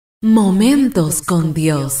Momentos con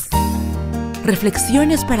Dios.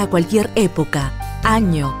 Reflexiones para cualquier época,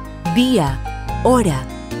 año, día, hora,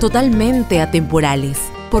 totalmente atemporales.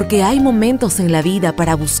 Porque hay momentos en la vida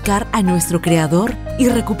para buscar a nuestro Creador y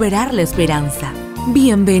recuperar la esperanza.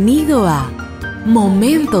 Bienvenido a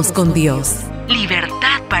Momentos con Dios.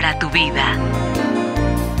 Libertad para tu vida.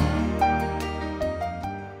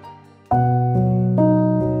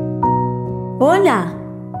 Hola,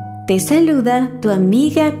 te saluda tu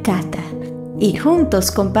amiga Cata y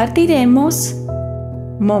juntos compartiremos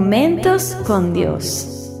Momentos con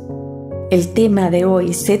Dios. El tema de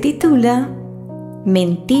hoy se titula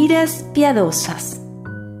Mentiras piadosas.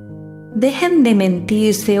 Dejen de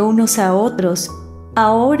mentirse unos a otros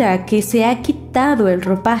ahora que se ha quitado el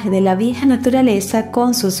ropaje de la vieja naturaleza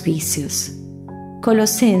con sus vicios.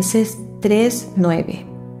 Colosenses 3:9.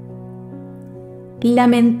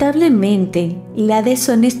 Lamentablemente, la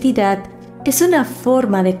deshonestidad es una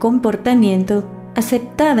forma de comportamiento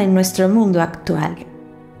aceptada en nuestro mundo actual.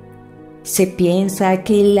 Se piensa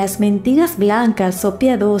que las mentiras blancas o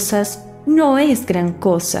piadosas no es gran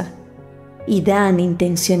cosa y dan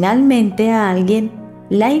intencionalmente a alguien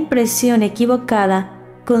la impresión equivocada,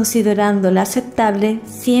 considerándola aceptable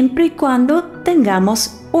siempre y cuando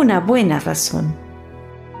tengamos una buena razón.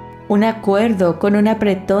 Un acuerdo con un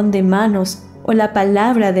apretón de manos o la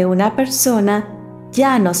palabra de una persona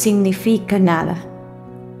ya no significa nada.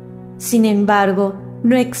 Sin embargo,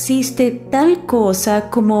 no existe tal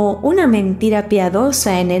cosa como una mentira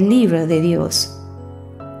piadosa en el libro de Dios.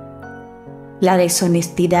 La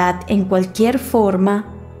deshonestidad en cualquier forma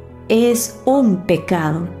es un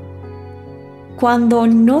pecado. Cuando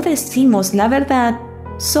no decimos la verdad,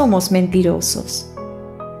 somos mentirosos.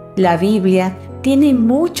 La Biblia tiene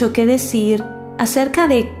mucho que decir acerca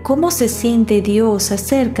de cómo se siente Dios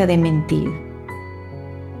acerca de mentir.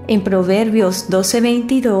 En Proverbios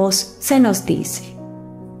 12:22 se nos dice: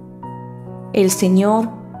 El Señor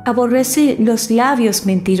aborrece los labios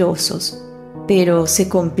mentirosos, pero se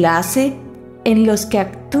complace en los que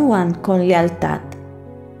actúan con lealtad.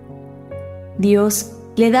 Dios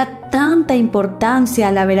le da tanta importancia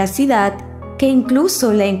a la veracidad que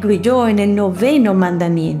incluso la incluyó en el 9º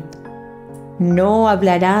mandamiento. No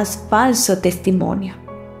hablarás falso testimonio.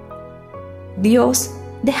 Dios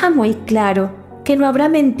deja muy claro que no habrá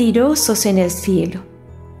mentirosos en el cielo.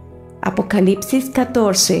 Apocalipsis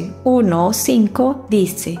 14:1-5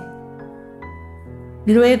 dice: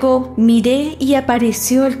 Luego miré y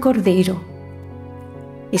apareció el Cordero.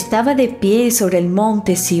 Estaba de pie sobre el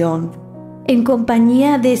monte Sión, en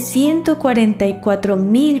compañía de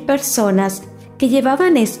 144,000 personas que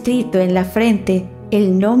llevaban escrito en la frente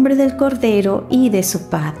el nombre del Cordero y de su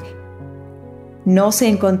Padre. No se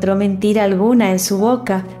encontró mentira alguna en su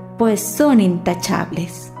boca, pues son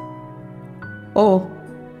intachables. Oh,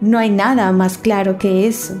 no hay nada más claro que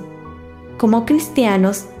eso. Como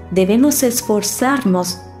cristianos, debemos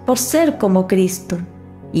esforzarnos por ser como Cristo,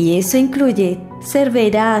 y eso incluye ser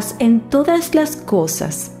veraz en todas las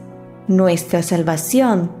cosas. Nuestra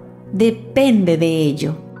salvación depende de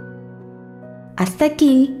ello. Hasta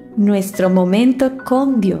aquí nuestro momento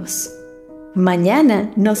con Dios.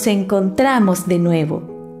 Mañana nos encontramos de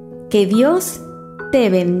nuevo. Que Dios te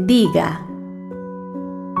bendiga.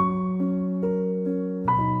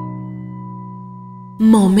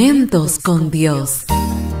 Momentos con Dios.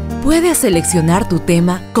 Puedes seleccionar tu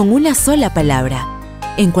tema con una sola palabra,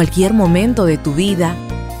 en cualquier momento de tu vida,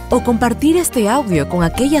 o compartir este audio con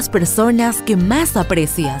aquellas personas que más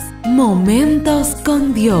aprecias. Momentos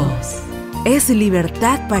con Dios. Es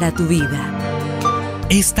libertad para tu vida.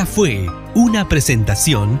 Esta fue una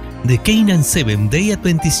presentación de Canaan Seventh Day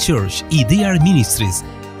Adventist Church y DR Ministries.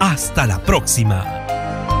 Hasta la próxima.